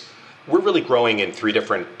days, we're really growing in three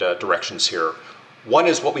different directions here. One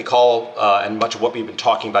is what we call, and much of what we've been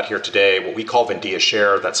talking about here today, what we call Vendia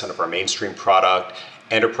Share. That's kind of our mainstream product,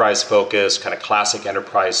 enterprise focused, kind of classic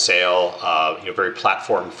enterprise sale, very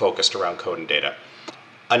platform focused around code and data.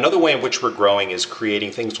 Another way in which we're growing is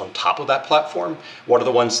creating things on top of that platform. One of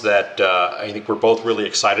the ones that I think we're both really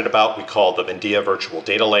excited about, we call the Vendia Virtual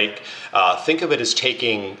Data Lake. Think of it as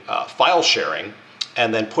taking file sharing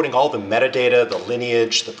and then putting all the metadata, the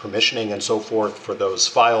lineage, the permissioning, and so forth for those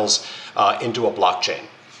files into a blockchain.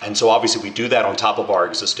 And so obviously we do that on top of our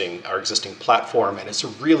existing platform, and it's a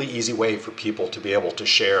really easy way for people to be able to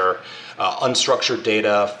share unstructured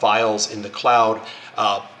data, files in the cloud,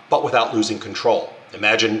 but without losing control.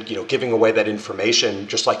 Imagine, giving away that information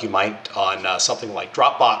just like you might on something like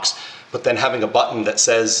Dropbox, but then having a button that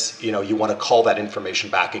says, you want to call that information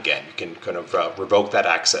back again. You can kind of revoke that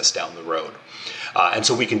access down the road. And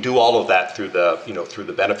so we can do all of that through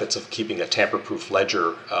the benefits of keeping a tamper-proof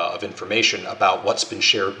ledger of information about what's been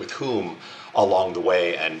shared with whom along the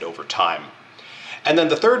way and over time. And then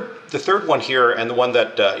the third one here, and the one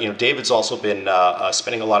that David's also been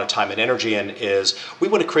spending a lot of time and energy in, is we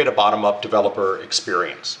want to create a bottom-up developer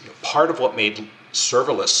experience. Part of what made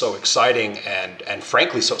serverless so exciting and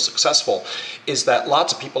frankly so successful is that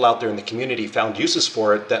lots of people out there in the community found uses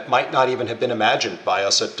for it that might not even have been imagined by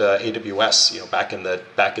us at AWS, back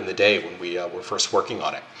in the day when we were first working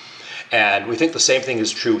on it. And we think the same thing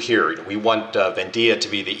is true here. We want Vendia to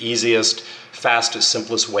be the easiest, fastest,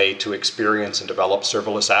 simplest way to experience and develop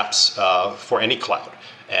serverless apps for any cloud,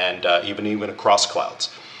 and even across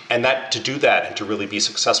clouds. And that to do that and to really be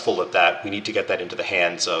successful at that, we need to get that into the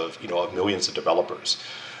hands of of millions of developers.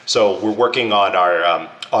 So we're working on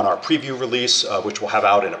our preview release, which we'll have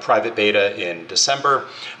out in a private beta in December,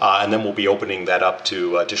 and then we'll be opening that up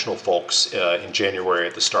to additional folks in January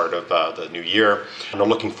at the start of the new year. And we're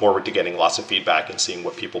looking forward to getting lots of feedback and seeing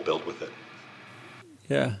what people build with it.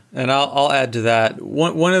 Yeah, and I'll add to that.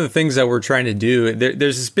 One of the things that we're trying to do,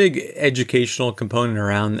 there's this big educational component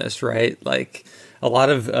around this, right? Like, a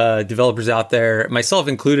lot of developers out there, myself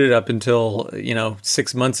included, up until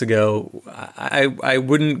 6 months ago, I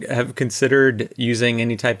wouldn't have considered using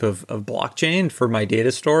any type of blockchain for my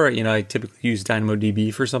data store. I typically use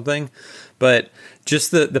DynamoDB for something, but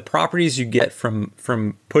just the properties you get from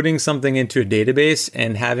putting something into a database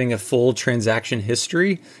and having a full transaction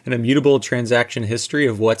history, an immutable transaction history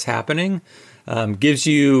of what's happening, gives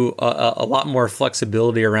you a lot more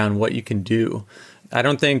flexibility around what you can do. I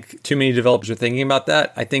don't think too many developers are thinking about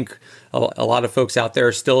that. I think a lot of folks out there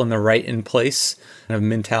are still in the right in place kind of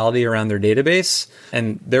mentality around their database.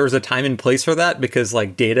 And there was a time and place for that because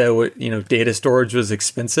data storage was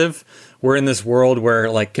expensive. We're in this world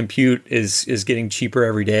where compute is getting cheaper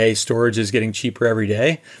every day. Storage is getting cheaper every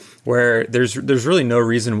day, where there's really no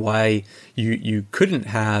reason why you couldn't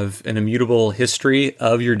have an immutable history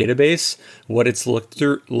of your database, what it's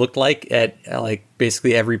looked like at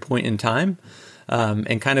basically every point in time.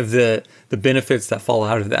 And kind of the benefits that fall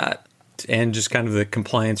out of that, and just kind of the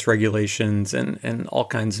compliance regulations and all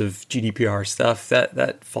kinds of GDPR stuff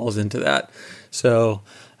that falls into that. So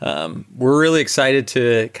we're really excited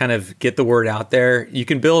to kind of get the word out there. You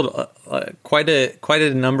can build quite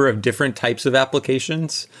a number of different types of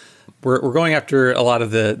applications. We're going after a lot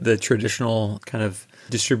of the traditional kind of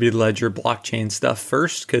distributed ledger blockchain stuff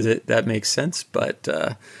first because that makes sense. But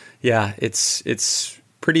it's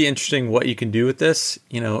pretty interesting what you can do with this.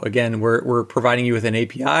 Again, we're providing you with an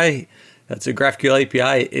API. That's a GraphQL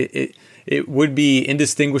API. It would be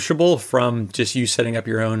indistinguishable from just you setting up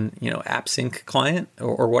your own, AppSync client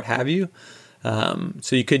or what have you.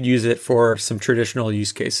 So you could use it for some traditional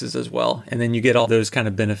use cases as well. And then you get all those kind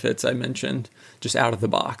of benefits I mentioned just out of the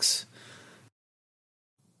box.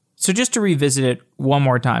 So just to revisit it one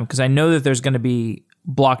more time, because I know that there's going to be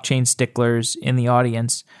blockchain sticklers in the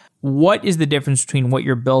audience. What is the difference between what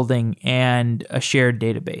you're building and a shared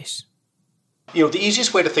database? The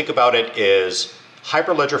easiest way to think about it is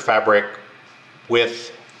Hyperledger Fabric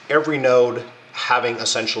with every node having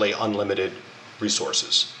essentially unlimited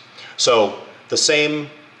resources. So the same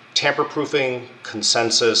tamper-proofing,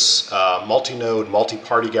 consensus, multi-node,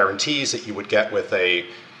 multi-party guarantees that you would get with a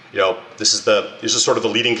this is sort of the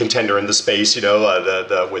leading contender in the space,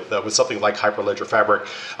 with something like Hyperledger Fabric.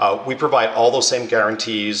 We provide all those same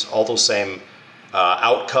guarantees, all those same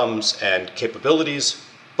outcomes and capabilities,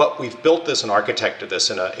 but we've built this and architected this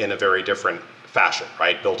in a very different fashion,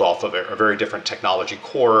 right? Built off of a very different technology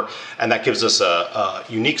core, and that gives us a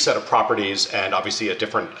unique set of properties and obviously a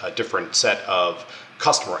different set of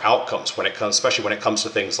customer outcomes when it comes, especially when it comes to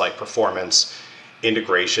things like performance,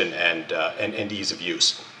 integration, and ease of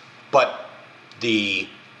use. But the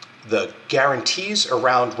guarantees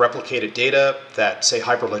around replicated data that, say,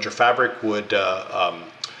 Hyperledger Fabric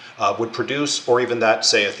would produce, or even that,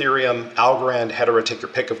 say, Ethereum, Algorand, Hedera, take your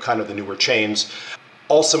pick of kind of the newer chains,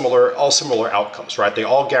 all similar outcomes, right? They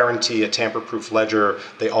all guarantee a tamper-proof ledger.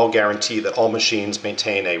 They all guarantee that all machines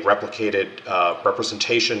maintain a replicated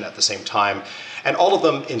representation at the same time. And all of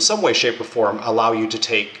them, in some way, shape, or form, allow you to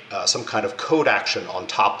take some kind of code action on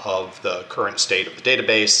top of the current state of the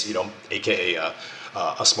database, aka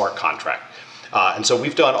a smart contract. And so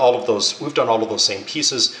we've done all of those same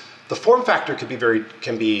pieces. The form factor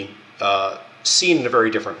can be seen in a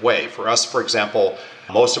very different way. For us, for example,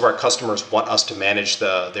 most of our customers want us to manage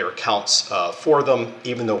their accounts for them,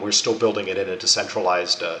 even though we're still building it in a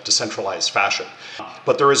decentralized fashion.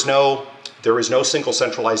 But there is no single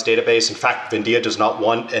centralized database. In fact, Vendia does not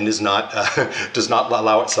want and does not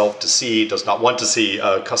allow itself to see, does not want to see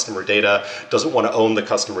customer data, doesn't want to own the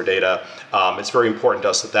customer data. It's very important to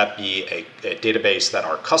us that be a database that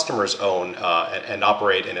our customers own and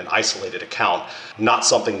operate in an isolated account, not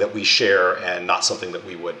something that we share and not something that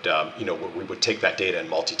we would take that data and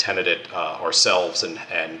multi-tenant it ourselves and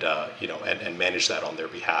manage that on their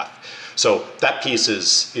behalf. So that piece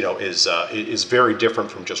is very different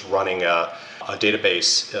from just running a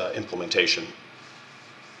database implementation.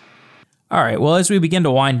 All right. Well, as we begin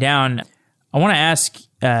to wind down, I want to ask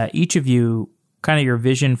each of you kind of your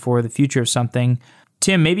vision for the future of something.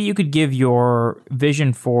 Tim, maybe you could give your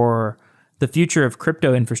vision for the future of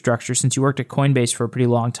crypto infrastructure, since you worked at Coinbase for a pretty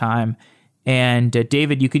long time. And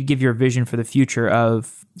David, you could give your vision for the future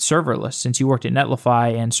of serverless, since you worked at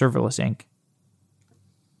Netlify and Serverless Inc.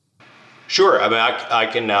 Sure. I mean, I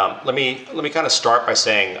can let me kind of start by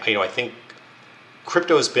saying, I think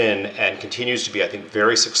crypto has been and continues to be, I think,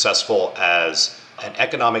 very successful as an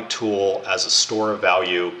economic tool, as a store of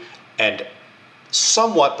value, and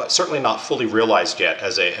somewhat, but certainly not fully realized yet,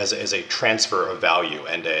 as a transfer of value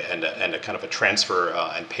and a kind of a transfer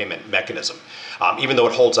and payment mechanism. Even though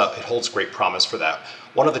it holds great promise for that.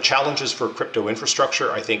 One of the challenges for crypto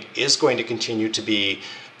infrastructure, I think, is going to continue to be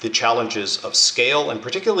the challenges of scale, and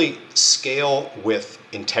particularly scale with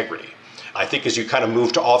integrity. I think as you kind of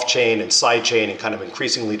move to off-chain and sidechain and kind of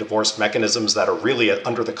increasingly divorced mechanisms that are really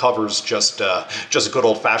under the covers just good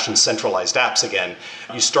old-fashioned centralized apps again,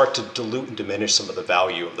 you start to dilute and diminish some of the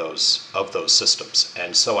value of those systems.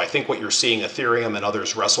 And so I think what you're seeing Ethereum and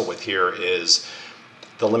others wrestle with here is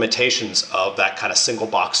the limitations of that kind of single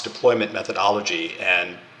box deployment methodology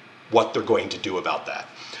and what they're going to do about that.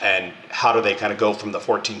 And how do they kind of go from the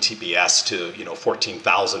 14 TPS to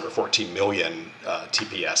 14,000 or 14 million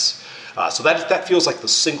TPS? So that feels like the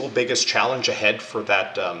single biggest challenge ahead for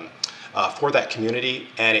that community,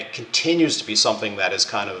 and it continues to be something that is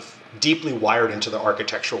kind of deeply wired into the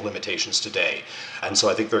architectural limitations today. And so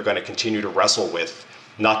I think they're going to continue to wrestle with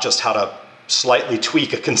not just how to slightly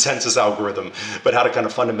tweak a consensus algorithm, but how to kind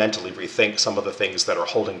of fundamentally rethink some of the things that are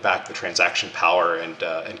holding back the transaction power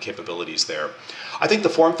and capabilities there. I think the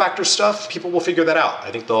form factor stuff, people will figure that out.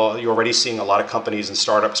 I think you're already seeing a lot of companies and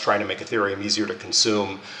startups trying to make Ethereum easier to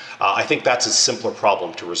consume. I think that's a simpler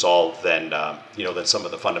problem to resolve than some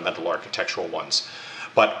of the fundamental architectural ones.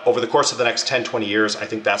 But over the course of the next 10, 20 years, I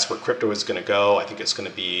think that's where crypto is going to go. I think it's going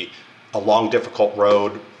to be a long, difficult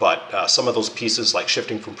road, but some of those pieces like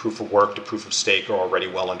shifting from proof of work to proof of stake are already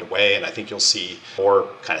well underway, and I think you'll see more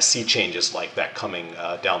kind of sea changes like that coming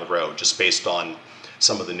down the road, just based on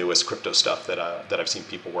some of the newest crypto stuff that I've seen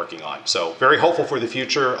people working on. So very hopeful for the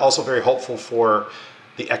future, also very hopeful for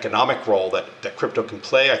the economic role that crypto can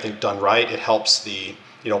play. I think done right, it helps the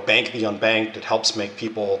bank the unbanked, it helps make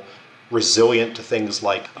people resilient to things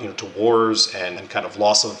like to wars and kind of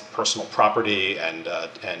loss of personal property and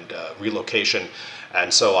relocation.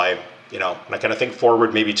 And so I kind of think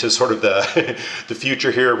forward maybe to sort of the the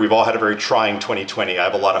future here. We've all had a very trying 2020. I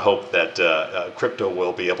have a lot of hope that crypto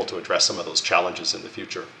will be able to address some of those challenges in the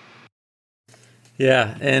future.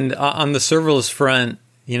 Yeah, and on the serverless front,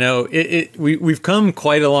 we've come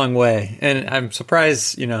quite a long way, and I'm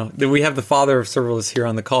surprised, that we have the father of serverless here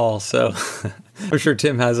on the call. So I'm sure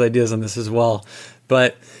Tim has ideas on this as well.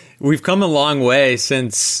 But we've come a long way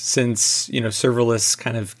since serverless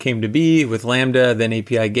kind of came to be with Lambda, then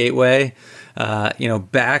API Gateway.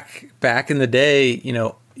 Back in the day,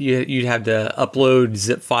 you'd have to upload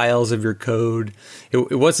zip files of your code.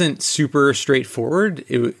 It wasn't super straightforward.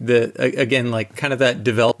 Again, like kind of that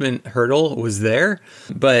development hurdle was there,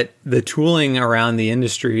 but the tooling around the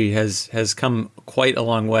industry has come quite a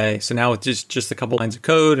long way. So now with just a couple lines of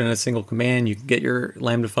code and a single command, you can get your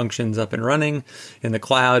Lambda functions up and running in the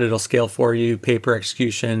cloud. It'll scale for you, pay per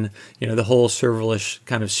execution, the whole serverless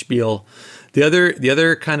kind of spiel. The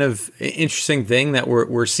other kind of interesting thing that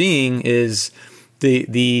we're seeing is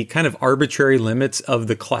the kind of arbitrary limits of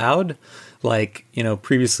the cloud. Like,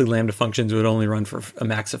 previously Lambda functions would only run for a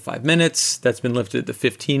max of 5 minutes. That's been lifted to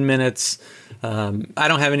 15 minutes. I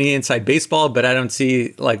don't have any inside baseball, but I don't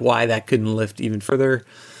see like why that couldn't lift even further.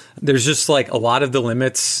 There's just like a lot of the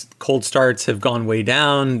limits. Cold starts have gone way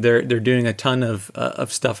down. They're doing a ton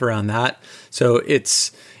of stuff around that. So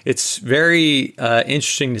it's very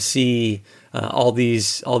interesting to see all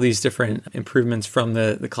these different improvements from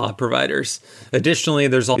the cloud providers. Additionally,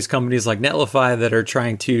 there's all these companies like Netlify that are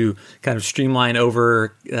trying to kind of streamline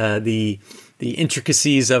over the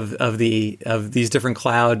intricacies of these different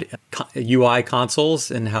cloud UI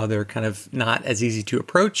consoles and how they're kind of not as easy to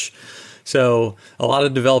approach. So a lot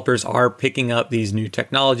of developers are picking up these new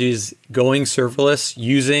technologies, going serverless,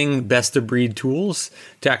 using best of breed tools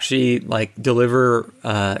to actually like deliver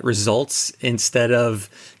results instead of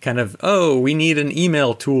kind of, we need an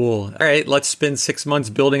email tool. All right, let's spend 6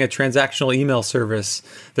 months building a transactional email service.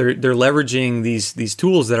 They're leveraging these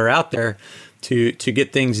tools that are out there to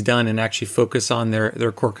get things done and actually focus on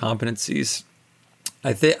their core competencies.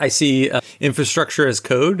 I see infrastructure as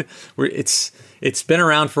code, where it's been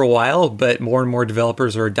around for a while, but more and more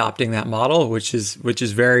developers are adopting that model, which is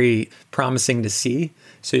very promising to see.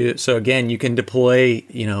 So again, you can deploy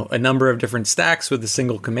a number of different stacks with a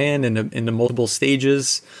single command into multiple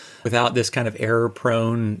stages without this kind of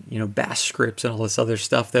error-prone bash scripts and all this other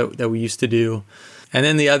stuff that we used to do. And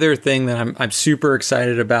then the other thing that I'm super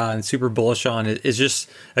excited about and super bullish on is just,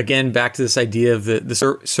 again, back to this idea of the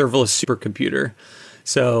serverless supercomputer.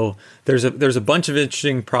 So there's a bunch of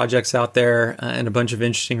interesting projects out there and a bunch of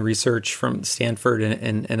interesting research from Stanford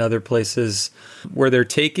and other places where they're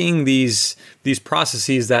taking these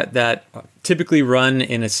processes that typically run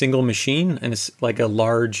in a single machine, and it's like a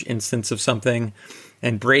large instance of something,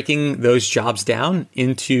 and breaking those jobs down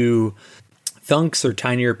into thunks or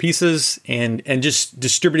tinier pieces and just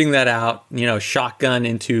distributing that out, shotgun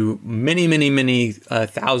into many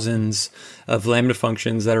thousands of Lambda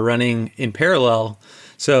functions that are running in parallel.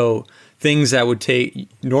 So things that would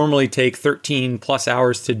normally take 13 plus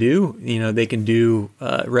hours to do, they can do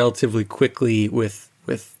relatively quickly with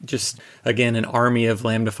just, again, an army of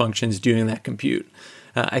Lambda functions doing that compute.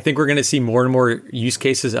 I think we're going to see more and more use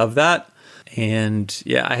cases of that. And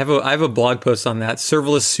yeah, I have a blog post on that,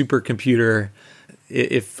 serverless supercomputer,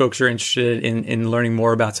 if folks are interested in learning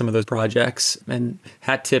more about some of those projects. And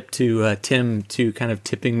hat tip to Tim to kind of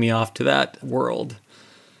tipping me off to that world.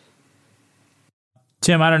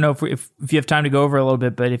 Tim, I don't know if you have time to go over a little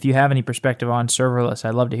bit, but if you have any perspective on serverless,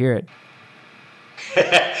 I'd love to hear it.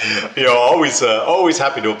 Always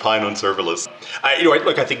happy to opine on serverless.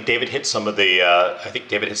 I think David hit some of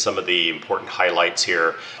the important highlights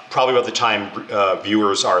here. Probably by the time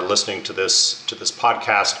viewers are listening to this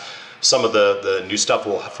podcast, some of the new stuff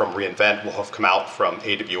from reInvent will have come out from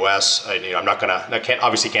AWS.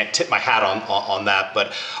 I can't tip my hat on that,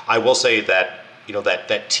 but I will say that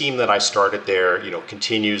that team that I started there,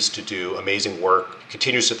 continues to do amazing work,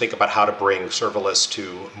 continues to think about how to bring serverless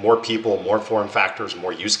to more people, more form factors,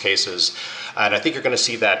 more use cases. And I think you're going to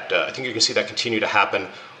see that, continue to happen.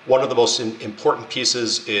 One of the most important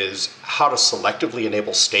pieces is how to selectively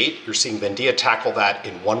enable state. You're seeing Vendia tackle that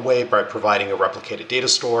in one way by providing a replicated data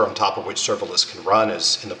store on top of which serverless can run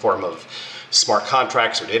as in the form of smart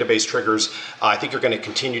contracts or database triggers. I think you're going to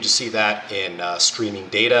continue to see that in streaming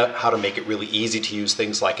data, how to make it really easy to use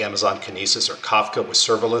things like Amazon Kinesis or Kafka with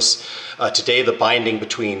serverless. Today, the binding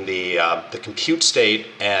between the compute state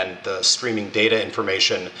and the streaming data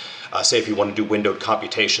information, say if you want to do windowed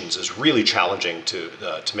computations, is really challenging to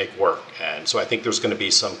make work. And so I think there's going to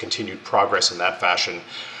be some continued progress in that fashion.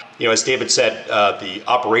 As David said, the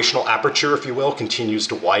operational aperture, if you will, continues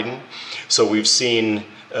to widen. So we've seen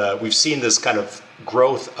this kind of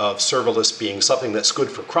growth of serverless being something that's good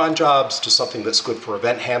for cron jobs, to something that's good for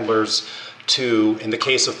event handlers, to, in the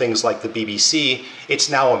case of things like the BBC, it's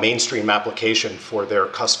now a mainstream application for their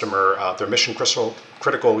customer, their mission critical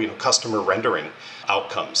customer rendering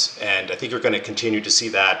outcomes. And I think you're going to continue to see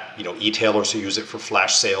that, e-tailers who use it for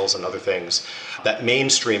flash sales and other things, that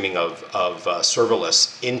mainstreaming of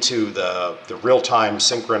serverless into the real-time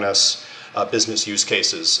synchronous business use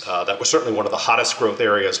cases. That was certainly one of the hottest growth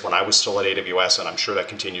areas when I was still at AWS, and I'm sure that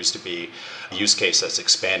continues to be a use case that's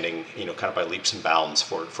expanding, kind of by leaps and bounds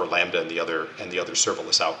for Lambda and the other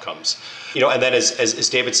serverless outcomes. And then as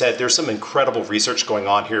David said, there's some incredible research going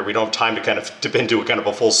on here. We don't have time to kind of dip into a kind of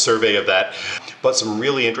a full survey of that, but some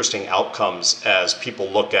really interesting outcomes as people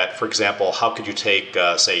look at, for example, how could you take,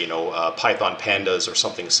 Python pandas or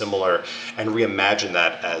something similar and reimagine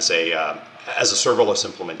that as a serverless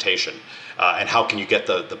implementation? And how can you get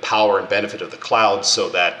the power and benefit of the cloud so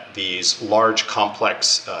that these large,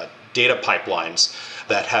 complex data pipelines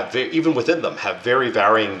that have, even within them, have very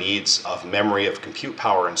varying needs of memory, of compute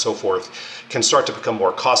power, and so forth, can start to become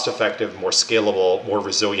more cost-effective, more scalable, more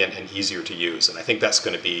resilient, and easier to use. And I think that's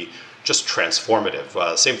going to be just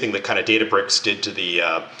transformative. Same thing that kind of Databricks did to the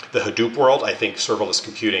Hadoop world, I think serverless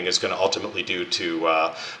computing is going to ultimately do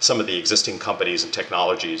to some of the existing companies and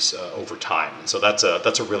technologies over time. And so that's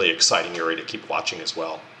a really exciting area to keep watching as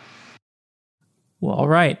well. Well, all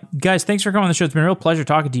right. Guys, thanks for coming on the show. It's been a real pleasure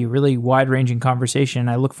talking to you. Really wide-ranging conversation.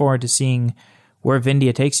 I look forward to seeing where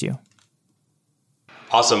Vindia takes you.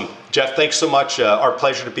 Awesome. Jeff, thanks so much. Our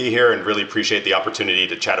pleasure to be here, and really appreciate the opportunity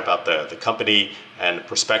to chat about the company and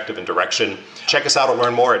perspective and direction. Check us out and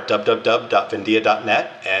learn more at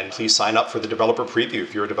www.vindia.net, and please sign up for the developer preview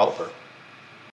if you're a developer.